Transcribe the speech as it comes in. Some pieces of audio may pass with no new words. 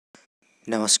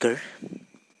নমস্কাৰ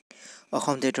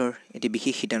অসম টেটৰ এটি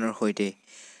বিশেষ শিতানৰ সৈতে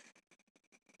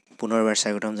পুনৰবাৰ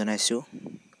স্বাগতম জনাইছোঁ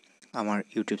আমাৰ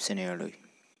ইউটিউব চেনেললৈ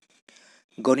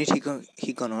গণিত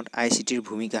শিকনত ICTৰ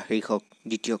ভূমিকা শীৰ্ষক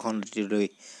দ্বিতীয় খণ্ডটিলৈ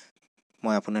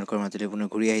মই আপোনালোকৰ মাজলৈ পুনৰ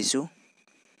ঘূৰি আহিছোঁ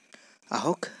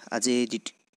আহক আজি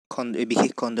এই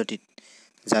বিশেষ খণ্ডটিত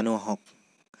জানো আহক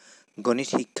গণিত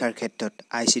শিক্ষাৰ ক্ষেত্ৰত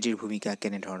ICTৰ ভূমিকা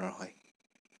কেনেধৰণৰ হয়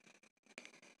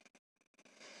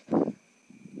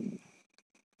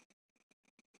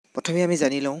প্ৰথমে আমি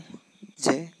জানি লওঁ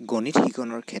যে গণিত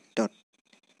শিকনৰ ক্ষেত্ৰত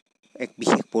এক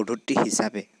বিশেষ পদ্ধতি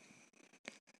হিচাপে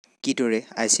কিদৰে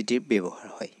ICTৰ ব্যৱহাৰ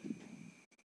হয়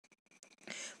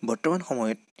বৰ্তমান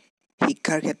সময়ত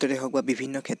শিক্ষাৰ ক্ষেত্ৰতে হওক বা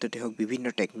বিভিন্ন ক্ষেত্ৰতে হওক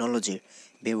বিভিন্ন টেকনলজিৰ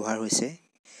ব্যৱহাৰ হৈছে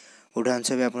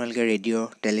উদাহৰণস্বৰূপে আপোনালোকে radio'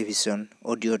 television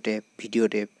audio' tap video'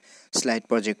 tap slide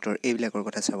প্ৰজেক্টৰ এইবিলাকৰ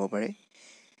কথা চাব পাৰে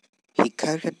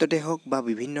শিক্ষাৰ ক্ষেত্ৰতে হওক বা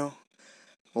বিভিন্ন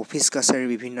অফিচ কাছাৰীৰ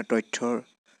বিভিন্ন তথ্যৰ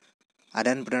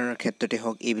আদান প্ৰদানৰ ক্ষেত্ৰতে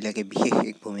হওক এইবিলাকে বিশেষ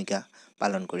এক ভূমিকা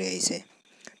পালন কৰি আহিছে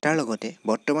তাৰ লগতে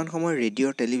বৰ্তমান সময়ৰ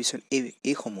ৰেডিঅ' টেলিভিছন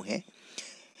এইসমূহে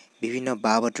বিভিন্ন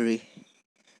বা বাতৰি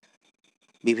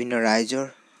বিভিন্ন ৰাইজৰ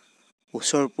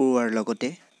ওচৰ পোৱাৰ লগতে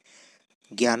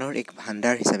জ্ঞানৰ এক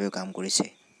ভাণ্ডাৰ হিচাপেও কাম কৰিছে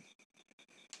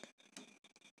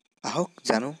আহক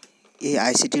জানো এই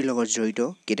ICTৰ লগত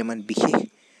জড়িত কেইটামান বিশেষ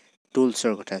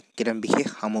টুলছৰ কথা কেইটামান বিশেষ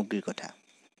সামগ্ৰীৰ কথা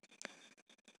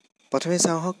প্ৰথমে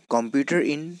চাওঁ আহক কম্পিউটাৰ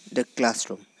ইন দ্য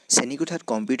ক্লাছৰুম শ্ৰেণীকোঠাত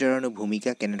কম্পিউটাৰৰ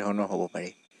ভূমিকা কেনেধৰণৰ হ'ব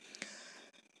পাৰে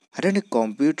সাধাৰণতে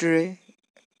কম্পিউটাৰে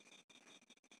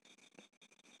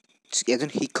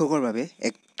এজন শিক্ষকৰ বাবে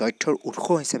এক তথ্যৰ উৎস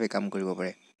হিচাপে কাম কৰিব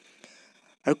পাৰে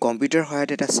আৰু কম্পিউটাৰ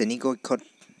সহায়ত এটা শ্ৰেণীকক্ষত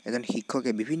এজন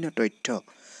শিক্ষকে বিভিন্ন তথ্য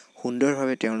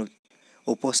সুন্দৰভাৱে তেওঁলোক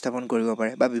উপস্থাপন কৰিব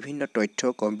পাৰে বা বিভিন্ন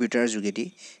তথ্য কম্পিউটাৰৰ যোগেদি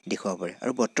দেখুৱাব পাৰে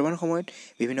আৰু বৰ্তমান সময়ত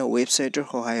বিভিন্ন ৱেবছাইটৰ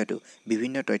সহায়তো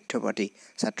বিভিন্ন তথ্য পাতি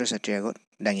ছাত্ৰ ছাত্ৰীৰ আগত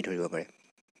দাঙি ধৰিব পাৰে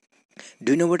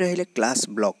দুই নম্বৰতে আহিলে ক্লাছ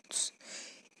ব্লকছ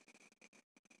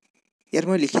ইয়াত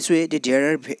মই লিখিছোঁৱে যে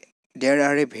there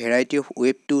are a variety of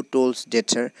web 2 tools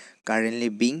that are currently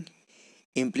being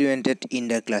implemented in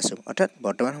the classroom অৰ্থাৎ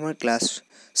বৰ্তমান সময়ত ক্লাছ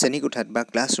শ্ৰেণীকোঠাত বা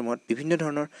ক্লাছৰুমত বিভিন্ন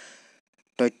ধৰণৰ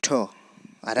তথ্য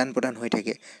আদান প্ৰদান হৈ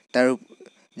থাকে তাৰ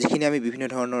যিখিনি আমি বিভিন্ন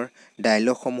ধৰণৰ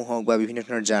ডায়লগসমূহ হওক বা বিভিন্ন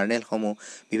ধৰণৰ জাৰ্নেলসমূহ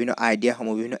বিভিন্ন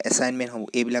আইডিয়াসমূহ বিভিন্ন এছাইনমেণ্টসমূহ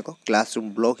এইবিলাকক ক্লাছৰুম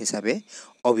ব্লক হিচাপে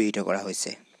অভিহিত কৰা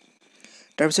হৈছে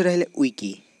তাৰপিছত আহিলে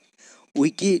উইকি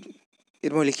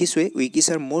মই লিখিছোঁৱে উইকিছ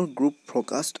আৰ মোৰ group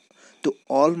focused to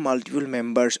all multiple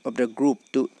members of the group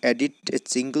to edit a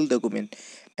single document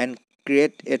and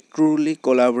create a truly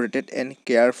collaborated and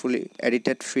carefully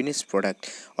edited finished product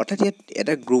অৰ্থাৎ ইয়াত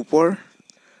এটা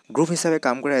গ্ৰুপ হিচাপে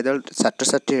কাম কৰা এডাল ছাত্ৰ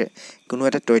ছাত্ৰীয়ে কোনো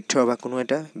এটা তথ্য বা কোনো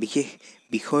এটা বিশেষ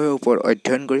বিষয়ৰ ওপৰত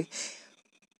অধ্যয়ন কৰি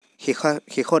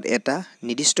শেষত এটা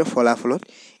নিৰ্দিষ্ট ফলাফলত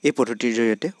এই পদ্ধতিৰ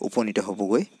জৰিয়তে উপনীত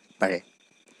হ'বগৈ পাৰে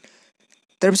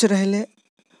তাৰপিছত আহিলে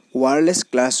ৱায়াৰলেছ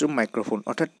ক্লাছৰুম মাইক্ৰফোন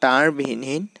অৰ্থাৎ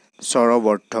তাঁৰবিহীন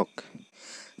স্বৰবৰ্ধক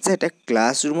যে এটা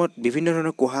ক্লাছৰুমত বিভিন্ন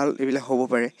ধৰণৰ কোহাল এইবিলাক হ'ব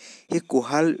পাৰে সেই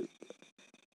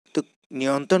কোহালটোক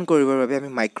নিয়ন্ত্ৰণ কৰিবৰ বাবে আমি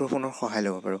মাইক্ৰফোনৰ সহায়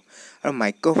ল'ব পাৰোঁ আৰু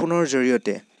মাইক্ৰফোনৰ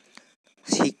জৰিয়তে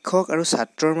শিক্ষক আৰু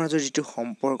ছাত্ৰৰ মাজৰ যিটো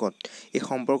সম্পৰ্কত এই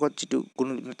সম্পৰ্কত যিটো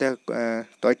কোনো এটা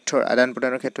তথ্যৰ আদান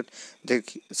প্ৰদানৰ ক্ষেত্ৰত যে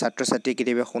ছাত্ৰ ছাত্ৰীয়ে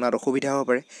কেতিয়াবা শুনাত অসুবিধা হ'ব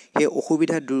পাৰে সেই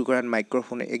অসুবিধা দূৰ কৰাত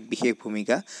মাইক্ৰফোনে এক বিশেষ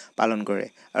ভূমিকা পালন কৰে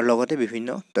আৰু লগতে বিভিন্ন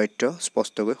তথ্য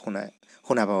স্পষ্টকৈ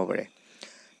শুনা পাব পাৰে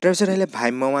তাৰপিছত আহিলে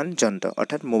ভ্ৰাম্যমান যন্ত্ৰ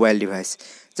অৰ্থাৎ মোবাইল ডিভাইচ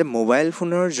যে মোবাইল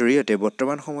ফোনৰ জৰিয়তে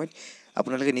বৰ্তমান সময়ত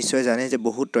আপোনালোকে নিশ্চয় জানে যে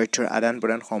বহুত তথ্যৰ আদান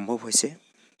প্ৰদান সম্ভৱ হৈছে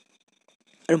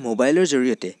আৰু মোবাইলৰ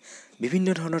জৰিয়তে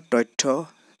বিভিন্ন ধৰণৰ তথ্য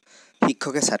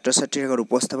শিক্ষকে ছাত্ৰ ছাত্ৰীৰ আগত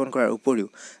উপস্থাপন কৰাৰ উপৰিও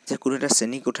যে কোনো এটা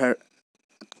শ্ৰেণীকোঠাৰ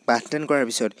পাঠদান কৰাৰ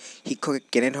পিছত শিক্ষকে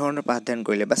কেনেধৰণৰ পাঠদান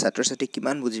কৰিলে বা ছাত্ৰ ছাত্ৰী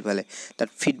কিমান বুজি পালে তাত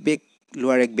ফিডবেক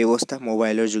লোৱাৰ এক ব্যৱস্থা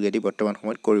মোবাইলৰ যোগেদি বৰ্তমান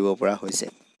সময়ত কৰিব পৰা হৈছে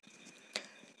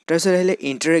তাৰপিছত আহিলে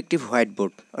ইণ্টাৰেক্টিভ হোৱাইট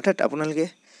বৰ্ড অৰ্থাৎ আপোনালোকে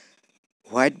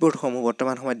হোৱাইট বৰ্ডসমূহ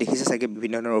বৰ্তমান সময়ত দেখিছে চাগে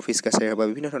বিভিন্ন ধৰণৰ অফিচ কাছাৰী বা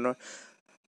বিভিন্ন ধৰণৰ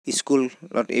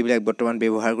স্কুলত এইবিলাক বৰ্তমান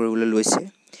ব্যৱহাৰ কৰিবলৈ লৈছে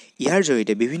ইয়াৰ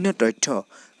জৰিয়তে বিভিন্ন তথ্য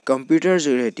কম্পিউটাৰৰ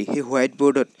জৰিয়তে সেই হোৱাইট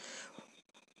বৰ্ডত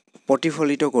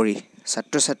প্ৰতিফলিত কৰি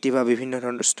ছাত্ৰ ছাত্ৰী বা বিভিন্ন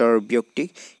ধৰণৰ স্তৰৰ ব্যক্তিক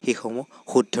সেইসমূহ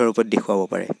শুদ্ধ ৰূপত দেখুৱাব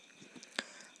পাৰে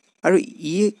আৰু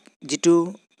ই যিটো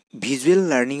ভিজুৱেল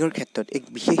লাৰ্ণিঙৰ ক্ষেত্ৰত এক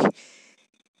বিশেষ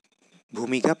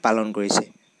ভূমিকা পালন কৰিছে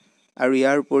আৰু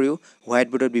ইয়াৰ উপৰিও হোৱাইট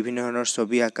বৰ্ডত বিভিন্ন ধৰণৰ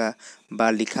ছবি আঁকা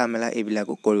বা লিখা মেলা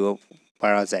এইবিলাকো কৰিব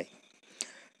পৰা যায়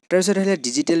তাৰপিছত আহিলে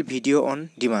ডিজিটেল ভিডিঅ' অন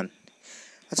ডিমাণ্ড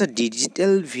আচ্ছা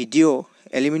digital video'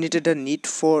 eliminated the need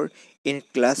for in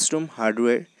classroom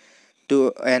hardware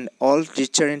to and all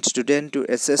teacher and student to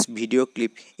access video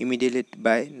clip immediately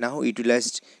by now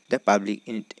utilized the public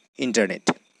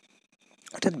internet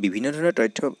অৰ্থাৎ বিভিন্ন ধৰণৰ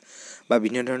তথ্য বা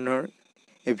বিভিন্ন ধৰণৰ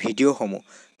এই ভিডিঅ'সমূহ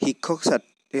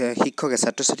শিক্ষকে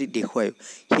ছাত্ৰ ছাত্ৰীক দেখুৱায়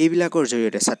সেইবিলাকৰ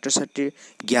জৰিয়তে ছাত্ৰ ছাত্ৰীৰ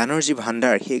জ্ঞানৰ যি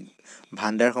ভাণ্ডাৰ সেই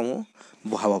ভাণ্ডাৰসমূহ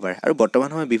বঢ়াব পাৰে আৰু বৰ্তমান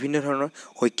সময়ত বিভিন্ন ধৰণৰ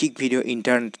শৈক্ষিক ভিডিঅ'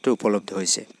 ইণ্টাৰনেটতো উপলব্ধ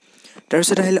হৈছে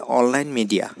তাৰপিছত আহিলে অনলাইন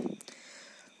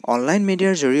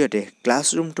মিডিয়াৰ জৰিয়তে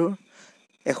ক্লাছৰুমটোৰ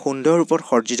এক সুন্দৰ ৰূপত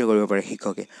সজ্জিত কৰিব পাৰে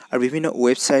শিক্ষকে আৰু বিভিন্ন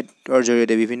ৱেবছাইটৰ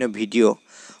জৰিয়তে বিভিন্ন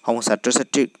ভিডিঅ'সমূহ ছাত্ৰ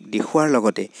ছাত্ৰীক দেখুওৱাৰ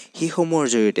লগতে সেইসমূহৰ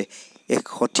জৰিয়তে এক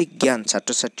সঠিক জ্ঞান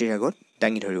ছাত্ৰ ছাত্ৰীৰ আগত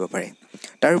দাঙি ধৰিব পাৰে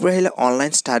তাৰোপৰি আহিলে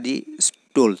অনলাইন ষ্টাডি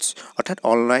টুলছ অৰ্থাৎ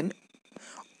অনলাইন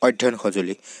অধ্যয়ন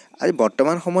সঁজুলি আজি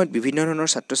বৰ্তমান সময়ত বিভিন্ন ধৰণৰ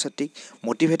ছাত্ৰ ছাত্ৰীক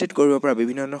মটিভেটেড কৰিব পৰা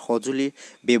বিভিন্ন ধৰণৰ সঁজুলিৰ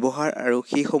ব্যৱহাৰ আৰু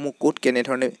সেইসমূহ ক'ত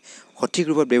কেনেধৰণে সঠিক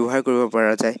ৰূপত ব্যৱহাৰ কৰিব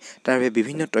পৰা যায় তাৰ বাবে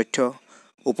বিভিন্ন তথ্য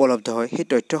উপলব্ধ হয় সেই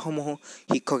তথ্যসমূহ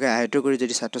শিক্ষকে আয়ত্ত কৰি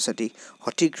যদি ছাত্ৰ ছাত্ৰীক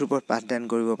সঠিক ৰূপত পাঠদান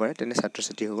কৰিব পাৰে তেনে ছাত্ৰ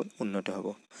ছাত্ৰীসকল উন্নত হ'ব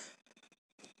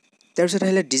তাৰপিছত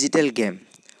আহিলে ডিজিটেল গেম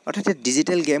অৰ্থাৎ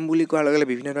ডিজিটেল গেম বুলি কোৱাৰ লগে লগে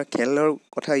বিভিন্ন ধৰণৰ খেলৰ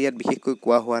কথা ইয়াত বিশেষকৈ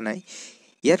কোৱা হোৱা নাই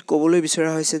ইয়াত ক'বলৈ বিচৰা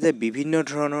হৈছে যে বিভিন্ন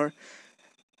ধৰণৰ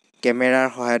কেমেৰাৰ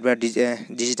সহায়ত বা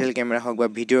ডিজিটেল কেমেৰা হওক বা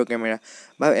ভিডিঅ' কেমেৰা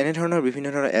বা এনেধৰণৰ বিভিন্ন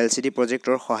ধৰণৰ LCD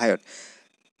প্ৰজেক্টৰৰ সহায়ত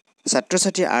ছাত্ৰ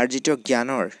ছাত্ৰীৰ আৰ্জিত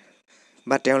জ্ঞানৰ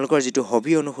বা তেওঁলোকৰ যিটো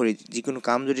হবি অনুসৰি যিকোনো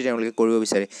কাম যদি তেওঁলোকে কৰিব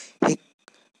বিচাৰে সেই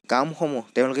কামসমূহ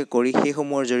তেওঁলোকে কৰি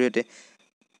সেইসমূহৰ জৰিয়তে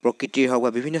প্ৰকৃতিৰ হওক বা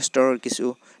বিভিন্ন স্তৰৰ কিছু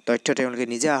তথ্য তেওঁলোকে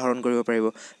নিজে আহৰণ কৰিব পাৰিব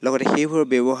লগতে সেইবোৰৰ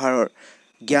ব্যৱহাৰৰ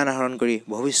জ্ঞান আহৰণ কৰি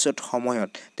ভৱিষ্যত সময়ত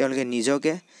তেওঁলোকে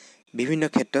নিজকে বিভিন্ন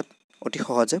ক্ষেত্ৰত অতি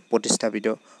সহজে প্ৰতিস্থাপিত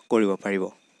কৰিব পাৰিব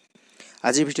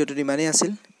আজিৰ ভিডিঅ'টোত ইমানেই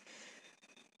আছিল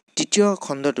তৃতীয়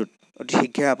খণ্ডটোত অতি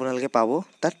শীঘ্ৰে আপোনালোকে পাব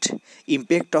তাত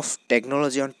impact of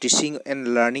technology on teaching and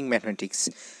learning mathematics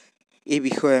এই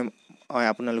বিষয়ে মই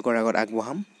আপোনালোকৰ আগত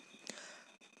আগবঢ়াম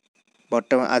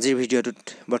আজিৰ ভিডিঅ'টোত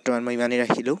বৰ্তমান মই ইমানেই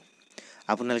ৰাখিলোঁ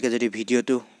আপোনালোকে যদি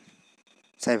ভিডিঅ'টো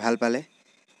চাই ভাল পালে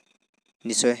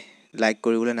নিশ্চয় লাইক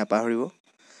কৰিবলৈ নাপাহৰিব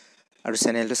আৰু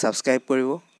চেনেলটো ছাবস্ক্ৰাইব কৰিব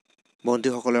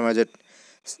বন্ধুসকলৰ মাজত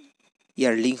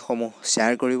ইয়াৰ লিংকসমূহ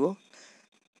শ্বেয়াৰ কৰিব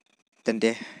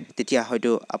তেতিয়া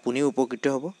হয়তো আপুনিও উপকৃত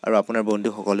হ'ব আৰু আপোনাৰ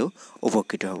বন্ধুসকলেও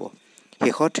উপকৃত হ'ব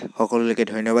শেষত সকলোলৈকে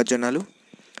ধন্যবাদ জনালোঁ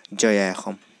জয় আই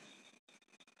অসম